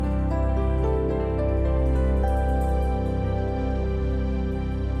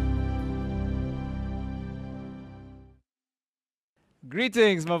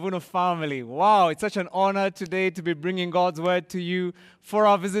Greetings, Mavuno family. Wow, it's such an honor today to be bringing God's word to you. For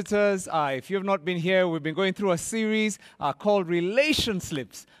our visitors, if you have not been here, we've been going through a series called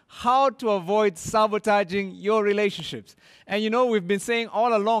Relationslips, how to avoid sabotaging your relationships. And you know, we've been saying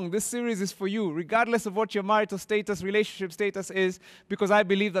all along, this series is for you, regardless of what your marital status, relationship status is, because I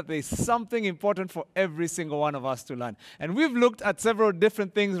believe that there's something important for every single one of us to learn. And we've looked at several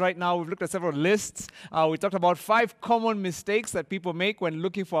different things right now. We've looked at several lists. We talked about 5 common mistakes that people make when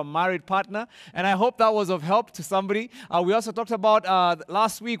looking for a married partner. And I hope that was of help to somebody. We also talked about,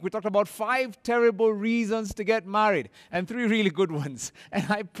 last week, we talked about 5 terrible reasons to get married and 3 really good ones. And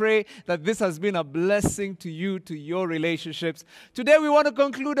I pray that this has been a blessing to you, to your relationships. Today we want to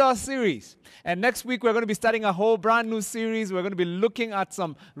conclude our series. And next week we're going to be starting a whole brand new series. We're going to be looking at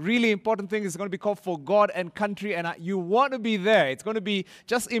some really important things. It's going to be called For God and Country. And you want to be there. It's going to be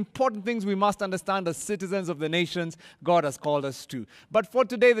just important things we must understand as citizens of the nations God has called us to. But for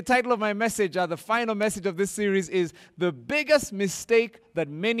today, the title of my message, the final message of this series is The Biggest Mistake That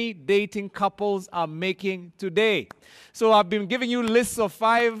Many Dating Couples Are Making Today. So I've been giving you lists of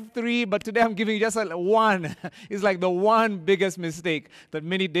 5, 3, but today I'm giving you just one. It's like the one biggest mistake that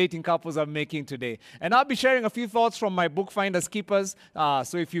many dating couples are making today. And I'll be sharing a few thoughts from my book, Finders Keepers.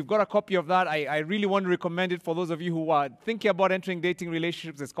 So if you've got a copy of that, I really want to recommend it for those of you who are thinking about entering dating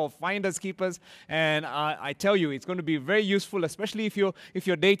relationships. It's called Finders Keepers. And I tell you, it's going to be very useful, especially if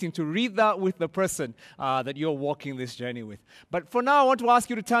you're dating, to read that with the person that you're walking this journey with. But for now, I want to ask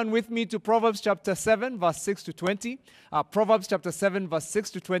you to turn with me to Proverbs chapter 7, verse 6 to 20. Proverbs chapter 7, verse 6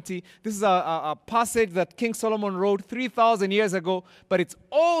 to 20. This is a passage that King Solomon wrote 3,000 years ago, but it's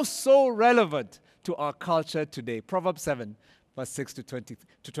also relevant to our culture today. Proverbs 7, verse 6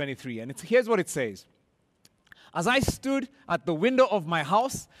 to 23. And here's what it says. As I stood at the window of my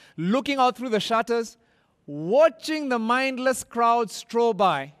house, looking out through the shutters, watching the mindless crowd stroll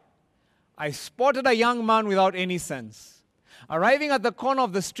by, I spotted a young man without any sense. Arriving at the corner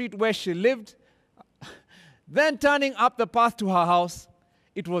of the street where she lived, then turning up the path to her house,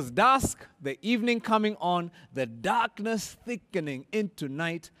 it was dusk, the evening coming on, the darkness thickening into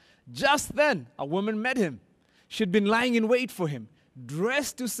night. Just then, a woman met him. She'd been lying in wait for him,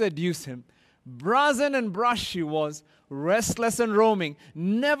 dressed to seduce him. Brazen and brushed she was, restless and roaming,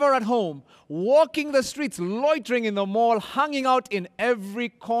 never at home, walking the streets, loitering in the mall, hanging out in every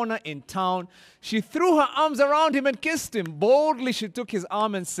corner in town. She threw her arms around him and kissed him. Boldly she took his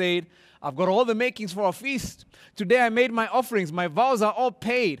arm and said, I've got all the makings for a feast. Today I made my offerings. My vows are all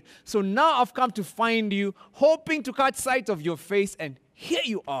paid. So now I've come to find you, hoping to catch sight of your face, and here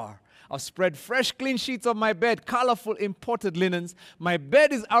you are. I've spread fresh, clean sheets on my bed, colorful imported linens. My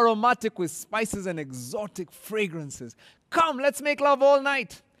bed is aromatic with spices and exotic fragrances. Come, let's make love all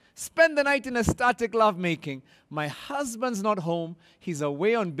night. Spend the night in ecstatic lovemaking. My husband's not home. He's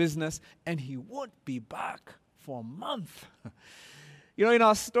away on business, and he won't be back for a month. You know, in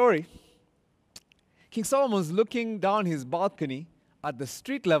our story, King Solomon's looking down his balcony at the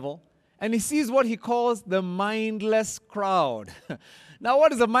street level, and he sees what he calls the mindless crowd. Now,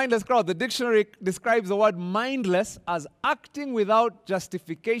 what is a mindless crowd? The dictionary describes the word mindless as acting without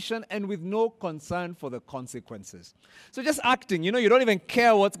justification and with no concern for the consequences. So just acting, you know, you don't even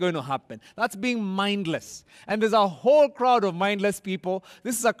care what's going to happen. That's being mindless. And there's a whole crowd of mindless people.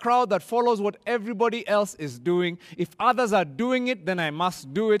 This is a crowd that follows what everybody else is doing. If others are doing it, then I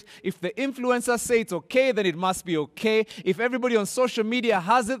must do it. If the influencers say it's okay, then it must be okay. If everybody on social media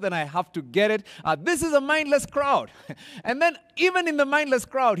has it, then I have to get it. This is a mindless crowd. And then even in the mindless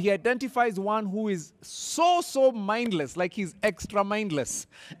crowd, he identifies one who is so mindless, like he's extra mindless.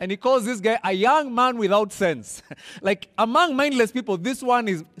 And he calls this guy a young man without sense. Like among mindless people, this one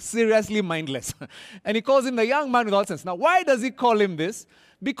is seriously mindless. And he calls him the young man without sense. Now, why does he call him this?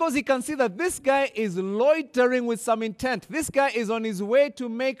 Because he can see that this guy is loitering with some intent. This guy is on his way to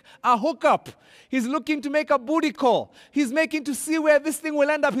make a hookup. He's looking to make a booty call. He's making to see where this thing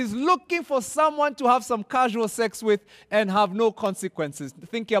will end up. He's looking for someone to have some casual sex with and have no consequences,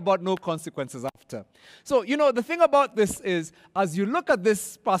 thinking about no consequences after. So, you know, the thing about this is, as you look at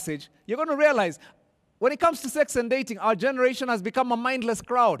this passage, you're going to realize when it comes to sex and dating, our generation has become a mindless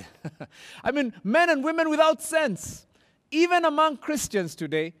crowd. I mean, men and women without sense. Even among Christians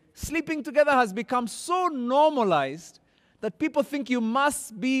today, sleeping together has become so normalized that people think you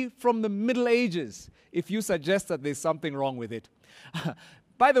must be from the Middle Ages if you suggest that there's something wrong with it.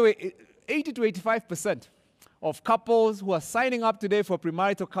 By the way, 80 to 85% of couples who are signing up today for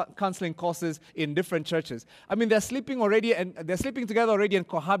premarital counseling courses in different churches. I mean, they're sleeping already, and they're sleeping together already and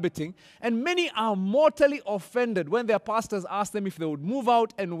cohabiting, and many are mortally offended when their pastors ask them if they would move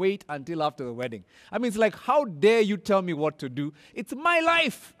out and wait until after the wedding. I mean, it's like, how dare you tell me what to do? It's my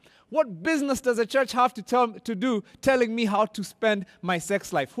life. What business does a church have to do telling me how to spend my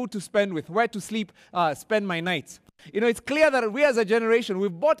sex life, who to spend with, where to sleep, spend my nights? You know, it's clear that we as a generation,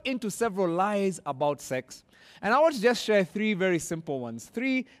 we've bought into several lies about sex. And I want to just share 3 very simple ones.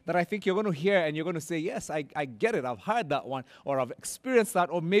 3 that I think you're going to hear and you're going to say, yes, I get it. I've heard that one, or I've experienced that,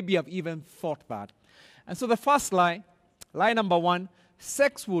 or maybe I've even thought that. And so the first lie number 1,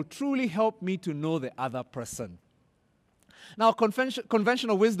 sex will truly help me to know the other person. Now,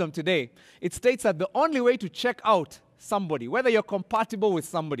 conventional wisdom today, it states that the only way to check out somebody, whether you're compatible with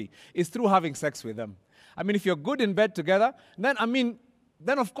somebody, is through having sex with them. I mean, if you're good in bed together, then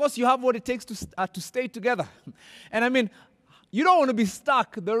of course you have what it takes to stay together. And I mean, you don't want to be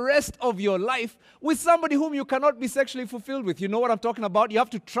stuck the rest of your life with somebody whom you cannot be sexually fulfilled with. You know what I'm talking about? You have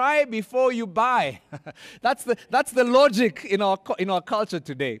to try before you buy. That's the logic in our culture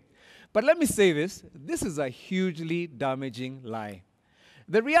today. But let me say this. This is a hugely damaging lie.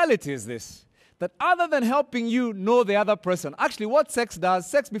 The reality is this, that other than helping you know the other person, actually what sex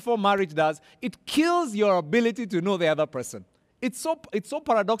before marriage does, it kills your ability to know the other person. It's so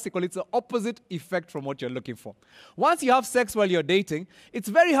paradoxical. It's the opposite effect from what you're looking for. Once you have sex while you're dating, it's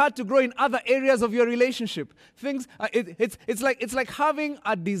very hard to grow in other areas of your relationship. It's like having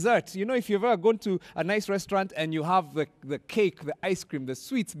a dessert. You know, if you've ever gone to a nice restaurant and you have the cake, the ice cream, the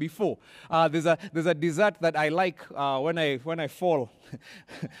sweets before. There's a dessert that I like when I fall.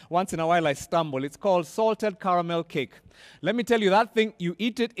 Once in a while I stumble. It's called salted caramel cake. Let me tell you, that thing, you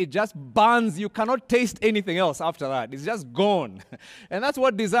eat it, it just burns. You cannot taste anything else after that. It's just gone. And that's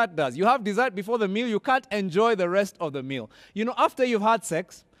what dessert does. You have dessert before the meal, you can't enjoy the rest of the meal. You know, after you've had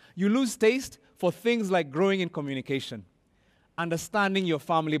sex, you lose taste for things like growing in communication, understanding your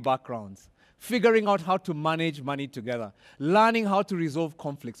family backgrounds, figuring out how to manage money together, learning how to resolve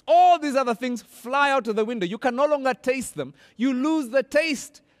conflicts. All these other things fly out of the window. You can no longer taste them. You lose the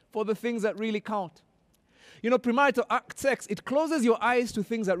taste for the things that really count. You know, premarital sex, it closes your eyes to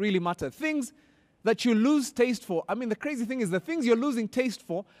things that really matter, things that you lose taste for. I mean, the crazy thing is the things you're losing taste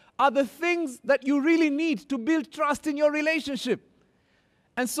for are the things that you really need to build trust in your relationship.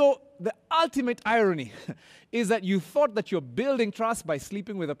 And so the ultimate irony is that you thought that you're building trust by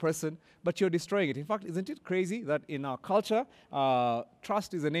sleeping with a person, but you're destroying it. In fact, isn't it crazy that in our culture,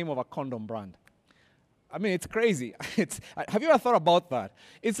 trust is the name of a condom brand? I mean, it's crazy. Have you ever thought about that?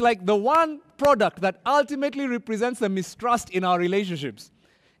 It's like the one product that ultimately represents the mistrust in our relationships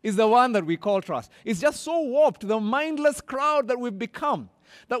is the one that we call trust. It's just so warped, the mindless crowd that we've become,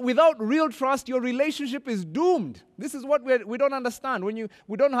 that without real trust, your relationship is doomed. This is what we don't understand. When you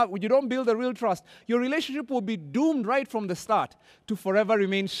don't build a real trust, your relationship will be doomed right from the start to forever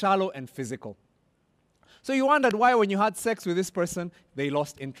remain shallow and physical. So you wondered why when you had sex with this person, they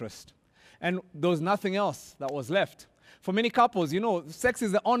lost interest. And there was nothing else that was left. For many couples, you know, sex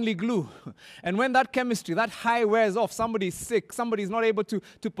is the only glue. And when that chemistry, that high wears off, somebody's sick, somebody's not able to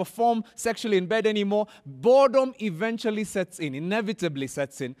perform sexually in bed anymore, boredom eventually sets in, inevitably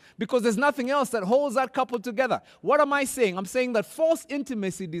sets in, because there's nothing else that holds that couple together. What am I saying? I'm saying that false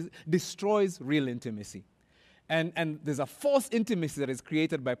intimacy destroys real intimacy. And there's a false intimacy that is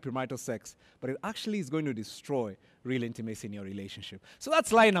created by premarital sex, but it actually is going to destroy real intimacy in your relationship. So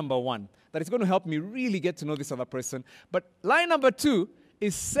that's lie number 1, that it's going to help me really get to know this other person. But lie number 2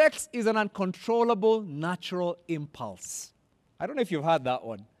 is sex is an uncontrollable natural impulse. I don't know if you've heard that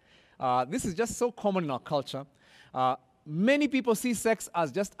one. This is just so common in our culture. Many people see sex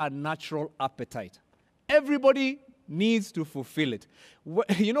as just a natural appetite. Everybody needs to fulfill it.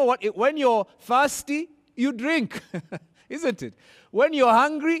 You know what? When you're thirsty, you drink, isn't it? When you're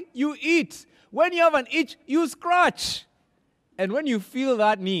hungry, you eat. When you have an itch, you scratch. And when you feel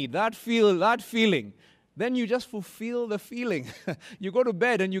that need, that feeling, then you just fulfill the feeling. You go to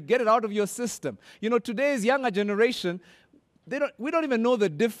bed and you get it out of your system. You know, today's younger generation, we don't even know the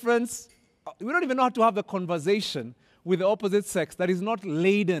difference. We don't even know how to have the conversation with the opposite sex that is not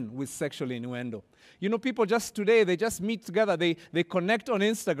laden with sexual innuendo. You know, people today, they just meet together, they connect on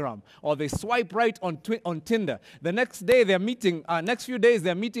Instagram, or they swipe right on Tinder. The next day they're meeting, next few days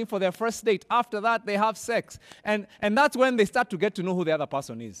they're meeting for their first date. After that, they have sex. And that's when they start to get to know who the other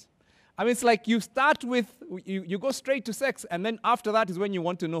person is. I mean, it's like you start with, you go straight to sex, and then after that is when you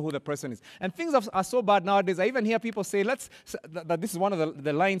want to know who the person is. And things are so bad nowadays. I even hear people say, that this is one of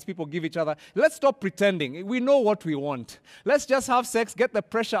the lines people give each other, let's stop pretending. We know what we want. Let's just have sex, get the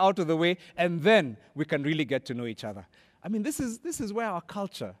pressure out of the way, and then we can really get to know each other. I mean, this is where our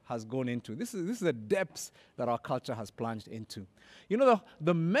culture has gone into. This is the depths that our culture has plunged into. You know,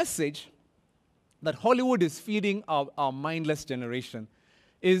 the message that Hollywood is feeding our mindless generation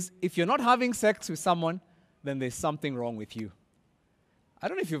is, if you're not having sex with someone, then there's something wrong with you. I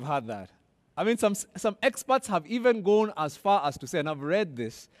don't know if you've heard that. I mean, some experts have even gone as far as to say, and I've read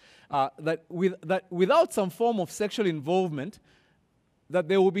this, that without some form of sexual involvement, that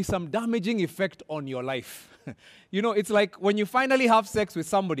there will be some damaging effect on your life. You know, it's like when you finally have sex with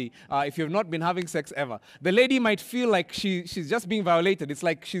somebody, if you've not been having sex ever, the lady might feel like she's just being violated. It's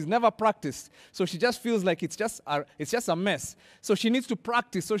like she's never practiced, so she just feels like it's just a mess. So she needs to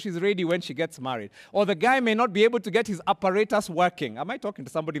practice so she's ready when she gets married. Or the guy may not be able to get his apparatus working. Am I talking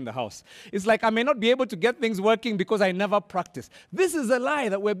to somebody in the house? It's like, I may not be able to get things working because I never practiced. This is a lie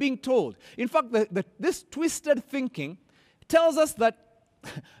that we're being told. In fact, this twisted thinking tells us that,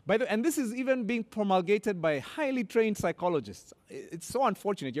 and this is even being promulgated by highly trained psychologists. It's so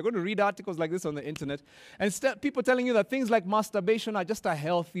unfortunate. You're going to read articles like this on the internet, and people telling you that things like masturbation are just a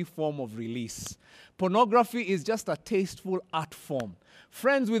healthy form of release. Pornography is just a tasteful art form.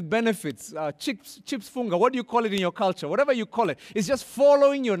 Friends with benefits, chips funga, what do you call it in your culture? Whatever you call it, it's just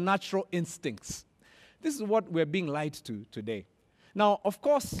following your natural instincts. This is what we're being lied to today. Now, of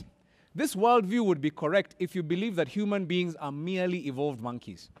course, this worldview would be correct if you believe that human beings are merely evolved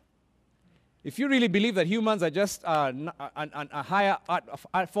monkeys. If you really believe that humans are just a higher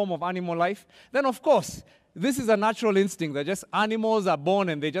form of animal life, then of course, this is a natural instinct that just animals are born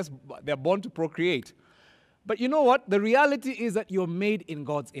and they're born to procreate. But you know what? The reality is that you're made in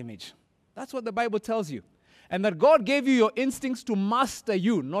God's image. That's what the Bible tells you. And that God gave you your instincts to master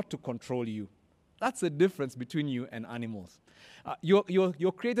you, not to control you. That's the difference between you and animals.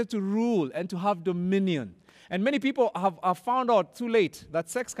 You're created to rule and to have dominion. And many people have found out too late that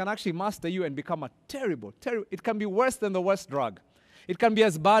sex can actually master you and become a terrible, it can be worse than the worst drug. It can be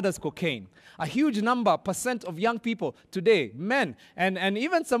as bad as cocaine. A huge percent of young people today, men and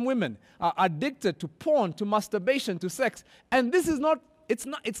even some women, are addicted to porn, to masturbation, to sex. And this is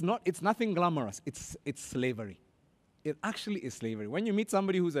it's nothing glamorous. It's slavery. It actually is slavery. When you meet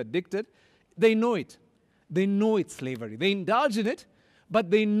somebody who's addicted, they know it. They know it's slavery. They indulge in it, but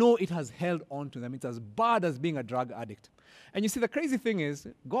they know it has held on to them. It's as bad as being a drug addict. And you see, the crazy thing is,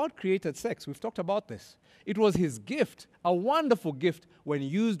 God created sex. We've talked about this. It was His gift, a wonderful gift when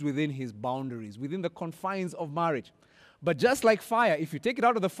used within His boundaries, within the confines of marriage. But just like fire, if you take it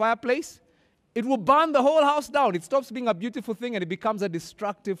out of the fireplace, it will burn the whole house down. It stops being a beautiful thing and it becomes a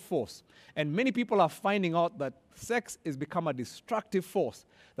destructive force. And many people are finding out that sex has become a destructive force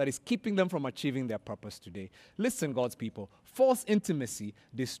that is keeping them from achieving their purpose today. Listen, God's people, false intimacy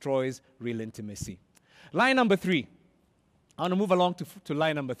destroys real intimacy. Line number 3. I want to move along to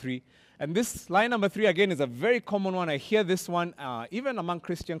line number 3. And this line number 3, again, is a very common one. I hear this one even among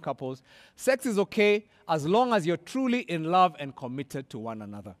Christian couples. Sex is okay as long as you're truly in love and committed to one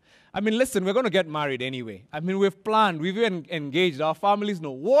another. I mean, listen, we're going to get married anyway. I mean, we've planned, we've even engaged. Our families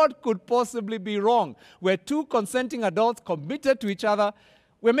know what could possibly be wrong. We're two consenting adults committed to each other.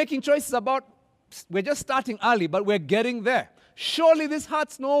 We're making choices we're just starting early, but we're getting there. Surely this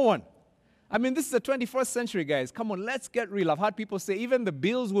hurts no one. I mean, this is the 21st century, guys. Come on, let's get real. I've heard people say even the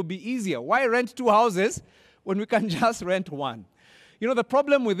bills will be easier. Why rent 2 houses when we can just rent one? You know, the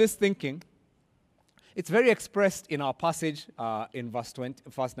problem with this thinking, it's very expressed in our passage in verse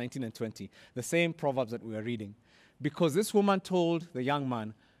 19 and 20, the same Proverbs that we are reading. Because this woman told the young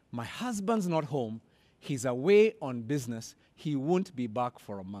man, my husband's not home. He's away on business. He won't be back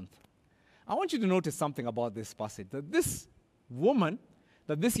for a month. I want you to notice something about this passage, that this woman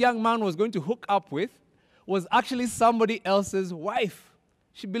that this young man was going to hook up with was actually somebody else's wife.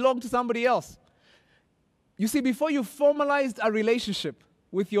 She belonged to somebody else. You see, before you formalized a relationship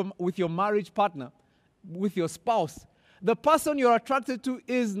with your marriage partner, with your spouse, the person you're attracted to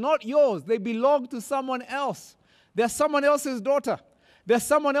is not yours. They belong to someone else. They're someone else's daughter. They're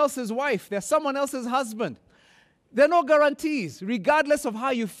someone else's wife. They're someone else's husband. There are no guarantees, regardless of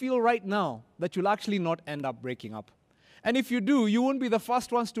how you feel right now, that you'll actually not end up breaking up. And if you do, you won't be the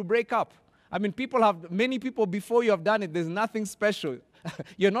first ones to break up. I mean, many people before you have done it. There's nothing special.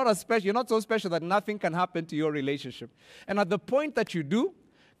 You're not so special that nothing can happen to your relationship. And at the point that you do,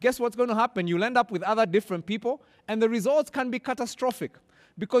 guess what's going to happen? You'll end up with other different people, and the results can be catastrophic.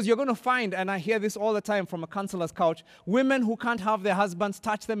 Because you're going to find, and I hear this all the time from a counselor's couch, women who can't have their husbands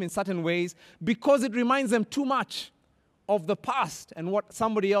touch them in certain ways because it reminds them too much of the past and what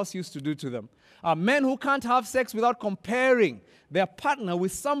somebody else used to do to them. Men who can't have sex without comparing their partner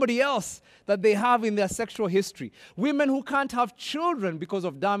with somebody else that they have in their sexual history. Women who can't have children because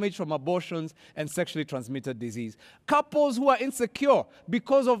of damage from abortions and sexually transmitted disease. Couples who are insecure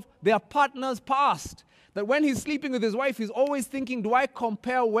because of their partner's past. That when he's sleeping with his wife, he's always thinking, do I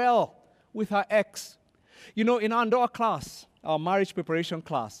compare well with her ex? You know, in our Ndoa class, our marriage preparation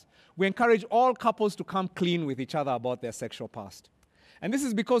class, we encourage all couples to come clean with each other about their sexual past. And this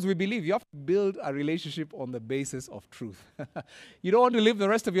is because we believe you have to build a relationship on the basis of truth. You don't want to live the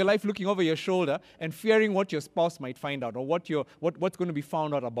rest of your life looking over your shoulder and fearing what your spouse might find out or what's going to be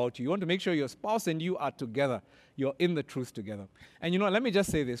found out about you. You want to make sure your spouse and you are together. You're in the truth together. And you know, let me just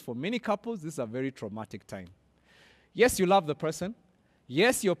say this. For many couples, this is a very traumatic time. Yes, you love the person.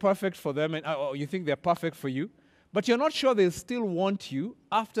 Yes, you're perfect for them and or you think they're perfect for you. But you're not sure they'll still want you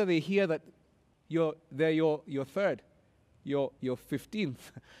after they hear that they're your third, your 15th,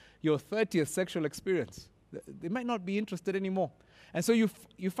 your 30th sexual experience. They might not be interested anymore. And so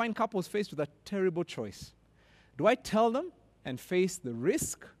you find couples faced with a terrible choice. Do I tell them and face the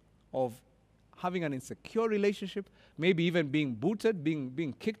risk of having an insecure relationship, maybe even being booted,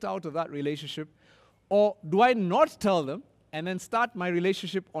 being kicked out of that relationship? Or do I not tell them and then start my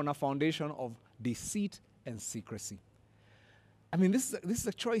relationship on a foundation of deceit and secrecy? I mean, this is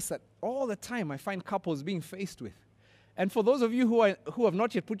a choice that all the time I find couples being faced with. And for those of you who have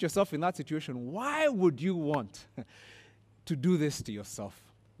not yet put yourself in that situation, why would you want to do this to yourself?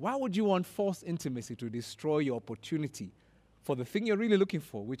 Why would you want false intimacy to destroy your opportunity for the thing you're really looking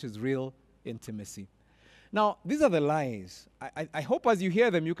for, which is real intimacy? Now, these are the lies. I hope as you hear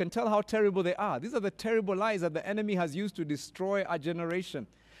them, you can tell how terrible they are. These are the terrible lies that the enemy has used to destroy our generation.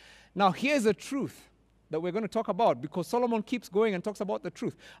 Now, here's the truth that we're going to talk about, because Solomon keeps going and talks about the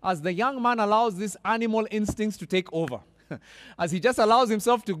truth. As the young man allows these animal instincts to take over, as he just allows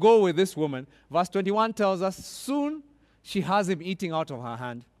himself to go with this woman, verse 21 tells us, soon she has him eating out of her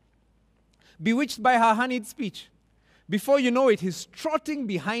hand, bewitched by her honeyed speech. Before you know it, he's trotting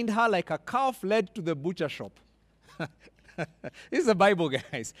behind her like a calf led to the butcher shop. This is the Bible,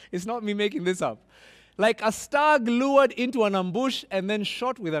 guys. It's not me making this up. Like a stag lured into an ambush and then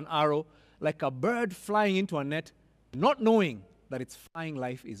shot with an arrow, like a bird flying into a net, not knowing that its flying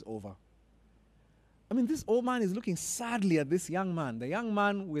life is over. I mean, this old man is looking sadly at this young man, the young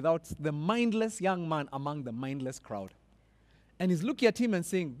man without the mindless young man among the mindless crowd. And he's looking at him and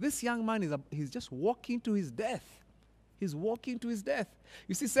saying, this young man he's just walking to his death. He's walking to his death.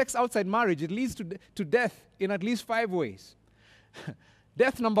 You see, sex outside marriage, it leads to death in at least 5 ways.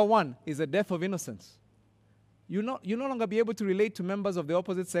 Death number 1 is a death of innocence. You'll no longer be able to relate to members of the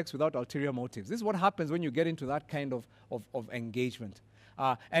opposite sex without ulterior motives. This is what happens when you get into that kind of engagement.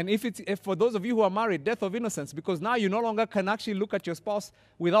 And if for those of you who are married, death of innocence, because now you no longer can actually look at your spouse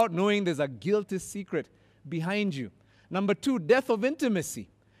without knowing there's a guilty secret behind you. Number 2, death of intimacy.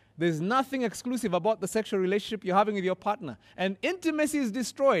 There's nothing exclusive about the sexual relationship you're having with your partner. And intimacy is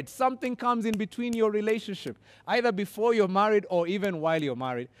destroyed. Something comes in between your relationship, either before you're married or even while you're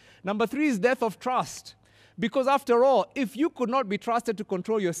married. Number 3 is death of trust. Because after all, if you could not be trusted to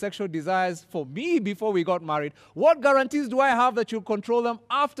control your sexual desires for me before we got married, what guarantees do I have that you'll control them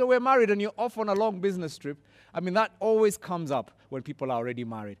after we're married and you're off on a long business trip? I mean, that always comes up when people are already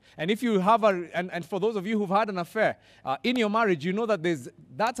married. And if you have and for those of you who've had an affair in your marriage, you know that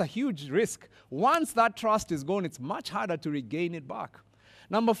that's a huge risk. Once that trust is gone, it's much harder to regain it back.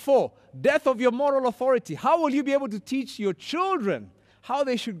 Number 4, death of your moral authority. How will you be able to teach your children how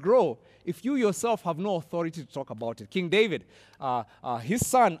they should grow if you yourself have no authority to talk about it? King David, his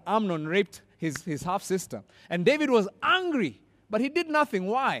son Amnon raped his half-sister. And David was angry, but he did nothing.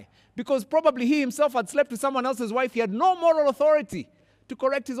 Why? Because probably he himself had slept with someone else's wife. He had no moral authority to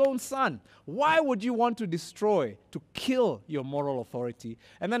correct his own son. Why would you want to destroy, to kill your moral authority?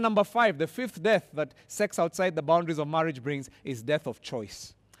 And then number 5, the 5th death that sex outside the boundaries of marriage brings is death of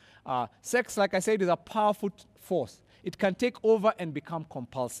choice. Sex, like I said, is a powerful force. It can take over and become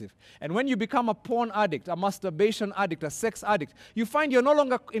compulsive. And when you become a porn addict, a masturbation addict, a sex addict, you find you're no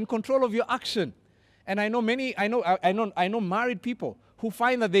longer in control of your action. And I know married people who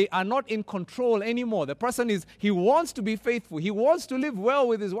find that they are not in control anymore. The person he wants to be faithful. He wants to live well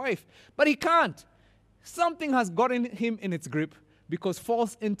with his wife, but he can't. Something has gotten him in its grip because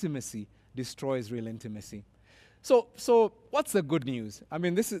false intimacy destroys real intimacy. So what's the good news? I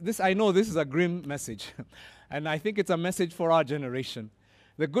mean, I know this is a grim message, and I think it's a message for our generation.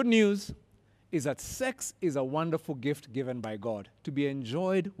 The good news is that sex is a wonderful gift given by God to be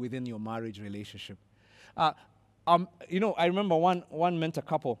enjoyed within your marriage relationship. I remember one mentor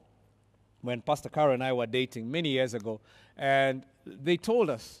couple when Pastor Kara and I were dating many years ago, and they told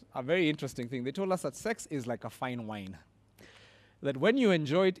us a very interesting thing. They told us that sex is like a fine wine. That when you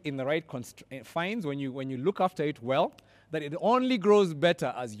enjoy it in the right confines, when you look after it well, that it only grows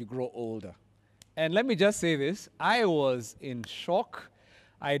better as you grow older. And let me just say this, I was in shock.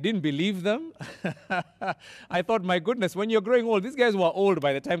 I didn't believe them. I thought, my goodness, when you're growing old, these guys were old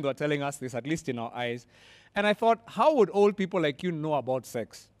by the time they were telling us this, at least in our eyes. And I thought, how would old people like you know about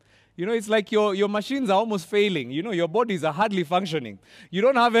sex? You know, it's like your machines are almost failing. You know, your bodies are hardly functioning. You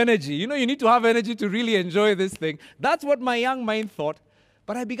don't have energy. You know, you need to have energy to really enjoy this thing. That's what my young mind thought.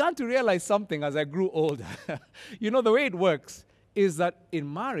 But I began to realize something as I grew older. You know, the way it works is that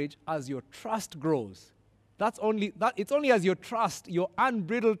in marriage, as your trust grows, it's only as your trust, your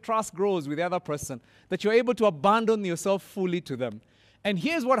unbridled trust grows with the other person, that you're able to abandon yourself fully to them. And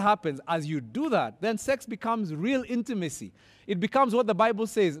here's what happens. As you do that, then sex becomes real intimacy. It becomes what the Bible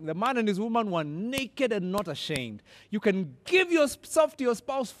says. The man and his woman were naked and not ashamed. You can give yourself to your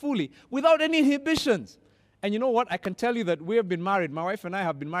spouse fully without any inhibitions. And you know what? I can tell you that we have been married. My wife and I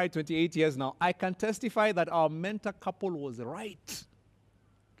have been married 28 years now. I can testify that our mentor couple was right.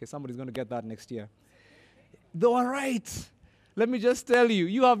 Okay, somebody's going to get that next year. They were right. Let me just tell you,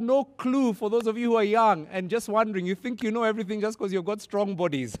 you have no clue, for those of you who are young and just wondering, you think you know everything just because you've got strong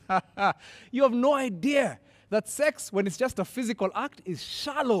bodies. You have no idea that sex, when it's just a physical act, is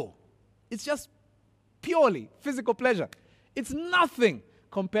shallow. It's just purely physical pleasure. It's nothing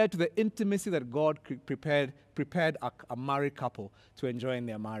compared to the intimacy that God prepared a married couple to enjoy in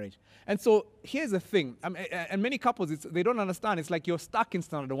their marriage. And so here's the thing, and many couples, they don't understand. It's like you're stuck in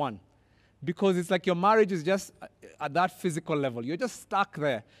standard one. Because it's like your marriage is just at that physical level. You're just stuck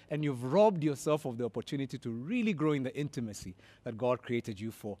there, and you've robbed yourself of the opportunity to really grow in the intimacy that God created you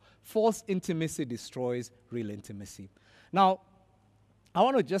for. False intimacy destroys real intimacy. Now, I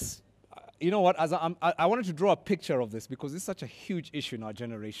want to just, you know what, I wanted to draw a picture of this because it's such a huge issue in our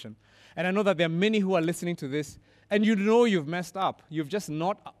generation. And I know that there are many who are listening to this, and you know you've messed up. You've just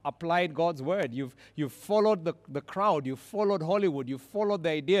not applied God's word. You've followed the crowd. You've followed Hollywood. You've followed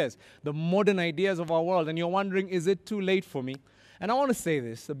the ideas, the modern ideas of our world, and you're wondering, is it too late for me? And I want to say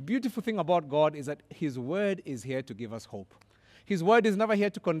this. The beautiful thing about God is that His word is here to give us hope. His word is never here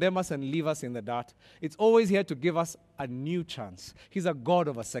to condemn us and leave us in the dark. It's always here to give us a new chance. He's a God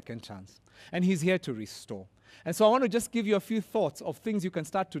of a second chance. And He's here to restore. And so I want to just give you a few thoughts of things you can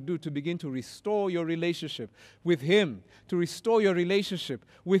start to do to begin to restore your relationship with Him, to restore your relationship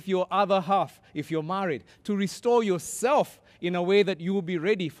with your other half if you're married, to restore yourself in a way that you will be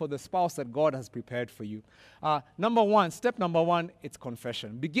ready for the spouse that God has prepared for you. Step number one, it's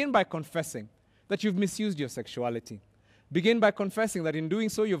confession. Begin by confessing that you've misused your sexuality. Begin by confessing that in doing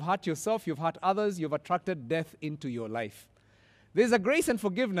so, you've hurt yourself, you've hurt others, you've attracted death into your life. There's a grace and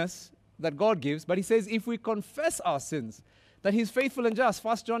forgiveness that God gives, but He says if we confess our sins, that He's faithful and just.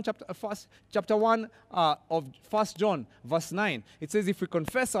 Chapter 1 of 1 John, verse 9, it says if we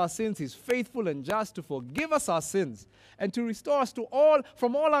confess our sins, He's faithful and just to forgive us our sins and to restore us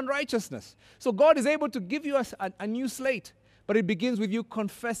from all unrighteousness. So God is able to give you a new slate, but it begins with you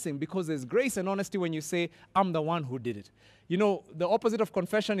confessing, because there's grace and honesty when you say, I'm the one who did it. You know, the opposite of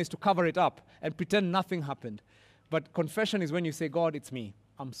confession is to cover it up and pretend nothing happened. But confession is when you say, God, it's me.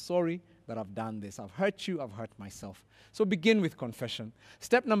 I'm sorry that I've done this. I've hurt you. I've hurt myself. So begin with confession.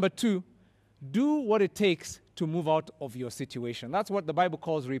 Step number 2, do what it takes to move out of your situation. That's what the Bible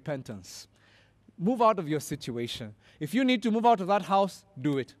calls repentance. Move out of your situation. If you need to move out of that house,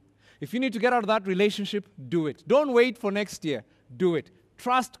 do it. If you need to get out of that relationship, do it. Don't wait for next year. Do it.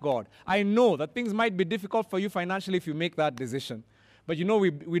 Trust God. I know that things might be difficult for you financially if you make that decision. But you know,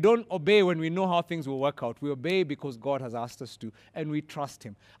 we don't obey when we know how things will work out. We obey because God has asked us to, and we trust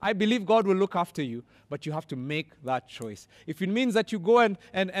Him. I believe God will look after you, but you have to make that choice. If it means that you go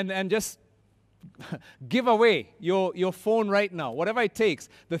and just give away your phone right now, whatever it takes,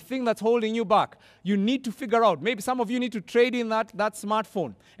 the thing that's holding you back, you need to figure out. Maybe some of you need to trade in that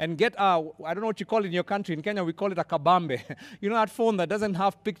smartphone and get I don't know what you call it in your country. In Kenya, we call it a kabambe. You know, that phone that doesn't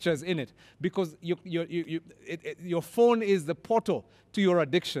have pictures in it, because your phone is the portal to your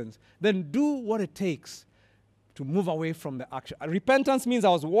addictions. Then do what it takes to move away from the action. Repentance means I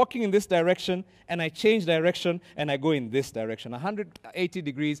was walking in this direction, and I change direction, and I go in this direction. 180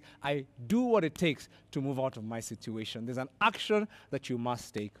 degrees, I do what it takes to move out of my situation. There's an action that you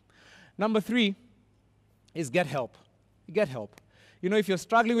must take. Number 3 is get help. Get help. You know, if you're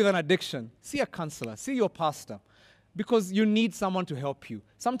struggling with an addiction, see a counselor, see your pastor. because you need someone to help you.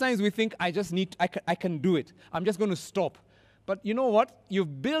 Sometimes we think, I can do it. I'm just going to stop. But you know what?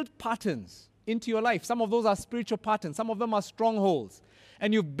 You've built patterns into your life. Some of those are spiritual patterns. Some of them are strongholds.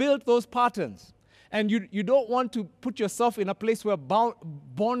 And you've built those patterns. And you don't want to put yourself in a place where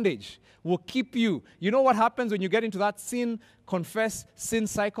bondage will keep you. You know what happens when you get into that sin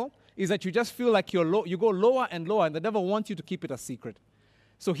cycle? Is that you just feel like you go lower and lower, and the devil wants you to keep it a secret.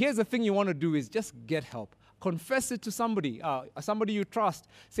 So here's the thing you want to do is just get help. Confess it to somebody you trust.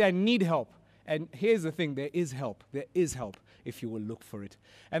 Say, I need help. And here's the thing, there is help. There is help if you will look for it.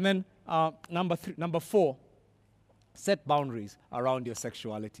 And then number 4, set boundaries around your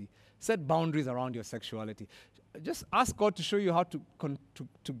sexuality. Set boundaries around your sexuality. Just ask God to show you how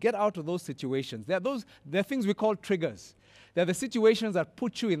to get out of those situations. There are things we call triggers. They're the situations that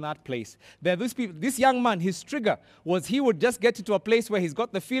put you in that place. There are those people. This young man, his trigger was he would just get into a place where he's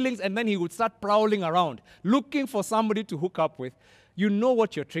got the feelings, and then he would start prowling around, looking for somebody to hook up with. You know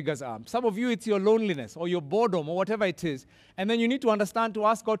what your triggers are. Some of you, it's your loneliness or your boredom or whatever it is. And then you need to understand to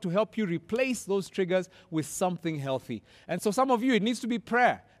ask God to help you replace those triggers with something healthy. And so some of you, it needs to be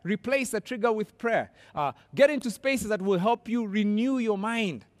prayer. Replace the trigger with prayer. Get into spaces that will help you renew your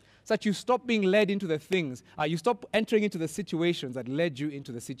mind, so that you stop being led into the things. You stop entering into the situations that led you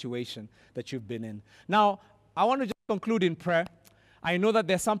into the situation that you've been in. Now, I want to just conclude in prayer. I know that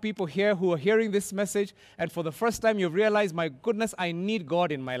there's some people here who are hearing this message, and for the first time you've realized, my goodness, I need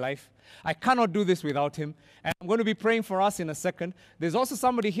God in my life. I cannot do this without Him. And I'm going to be praying for us in a second. There's also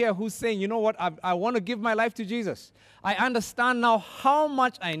somebody here who's saying, you know what, I want to give my life to Jesus. I understand now how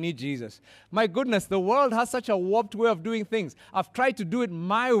much I need Jesus. My goodness, the world has such a warped way of doing things. I've tried to do it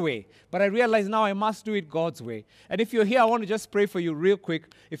my way, but I realize now I must do it God's way. And if you're here, I want to just pray for you real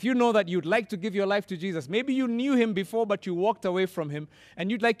quick. If you know that you'd like to give your life to Jesus, maybe you knew Him before, but you walked away from Him, and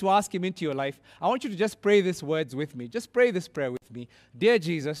you'd like to ask Him into your life, I want you to just pray these words with me. Just pray this prayer with me. Dear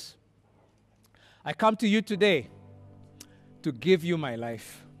Jesus, I come to you today to give you my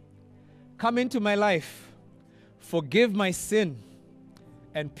life. Come into my life. Forgive my sin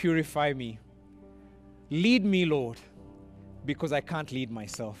and purify me. Lead me, Lord, because I can't lead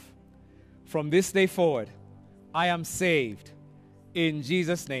myself. From this day forward, I am saved. In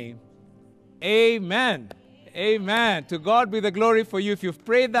Jesus' name, amen. Amen. To God be the glory for you. If you've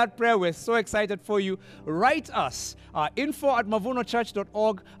prayed that prayer, we're so excited for you. Write us,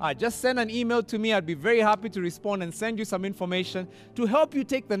 info@mavunochurch.org. Just send an email to me. I'd be very happy to respond and send you some information to help you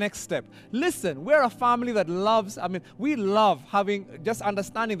take the next step. Listen, we're a family that we love having, just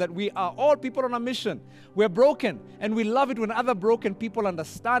understanding that we are all people on a mission. We're broken, and we love it when other broken people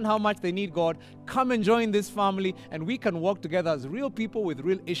understand how much they need God. Come and join this family, and we can walk together as real people with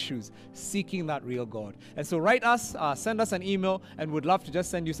real issues, seeking that real God. And so write us, send us an email, and we'd love to just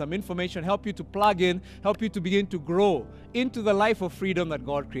send you some information, help you to plug in, help you to begin to grow into the life of freedom that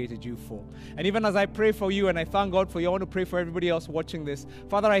God created you for. And even as I pray for you and I thank God for you, I want to pray for everybody else watching this.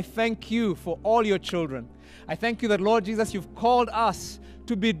 Father, I thank you for all your children. I thank you that, Lord Jesus, you've called us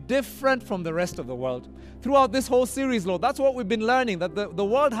to be different from the rest of the world. Throughout this whole series, Lord, that's what we've been learning, that the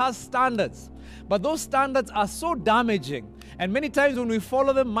world has standards, but those standards are so damaging. And many times when we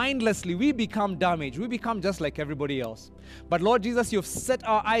follow them mindlessly, we become damaged. We become just like everybody else. But Lord Jesus, you've set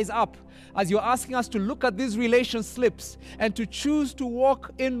our eyes up as you're asking us to look at these relationships and to choose to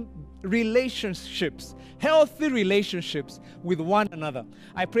walk in relationships, healthy relationships with one another.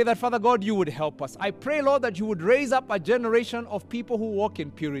 I pray that, Father God, you would help us. I pray, Lord, that you would raise up a generation of people who walk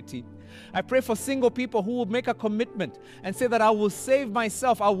in purity. I pray for single people who will make a commitment and say that I will save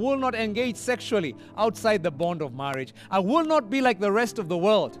myself. I will not engage sexually outside the bond of marriage. I will not be like the rest of the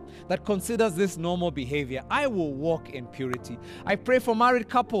world that considers this normal behavior. I will walk in purity. I pray for married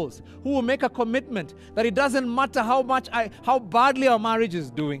couples who will make a commitment that it doesn't matter how badly our marriage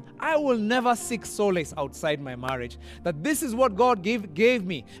is doing. I will never seek solace outside my marriage. That this is what God gave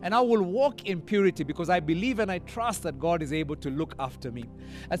me, and I will walk in purity because I believe and I trust that God is able to look after me.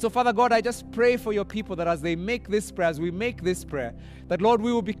 And so, Father God, I just pray for your people that as they make this prayer, as we make this prayer, that, Lord,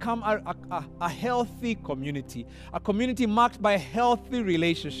 we will become a healthy community, a community marked by healthy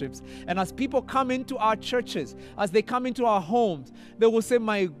relationships. And as people come into our churches, as they come into our homes, they will say,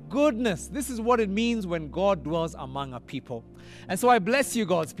 my goodness, this is what it means when God dwells among a people. And so I bless you,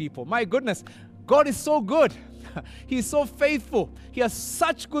 God's people. My goodness, God is so good. He is so faithful. He has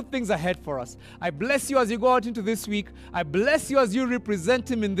such good things ahead for us. I bless you as you go out into this week. I bless you as you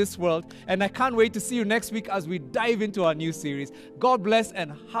represent Him in this world. And I can't wait to see you next week as we dive into our new series. God bless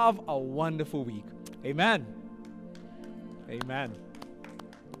and have a wonderful week. Amen. Amen.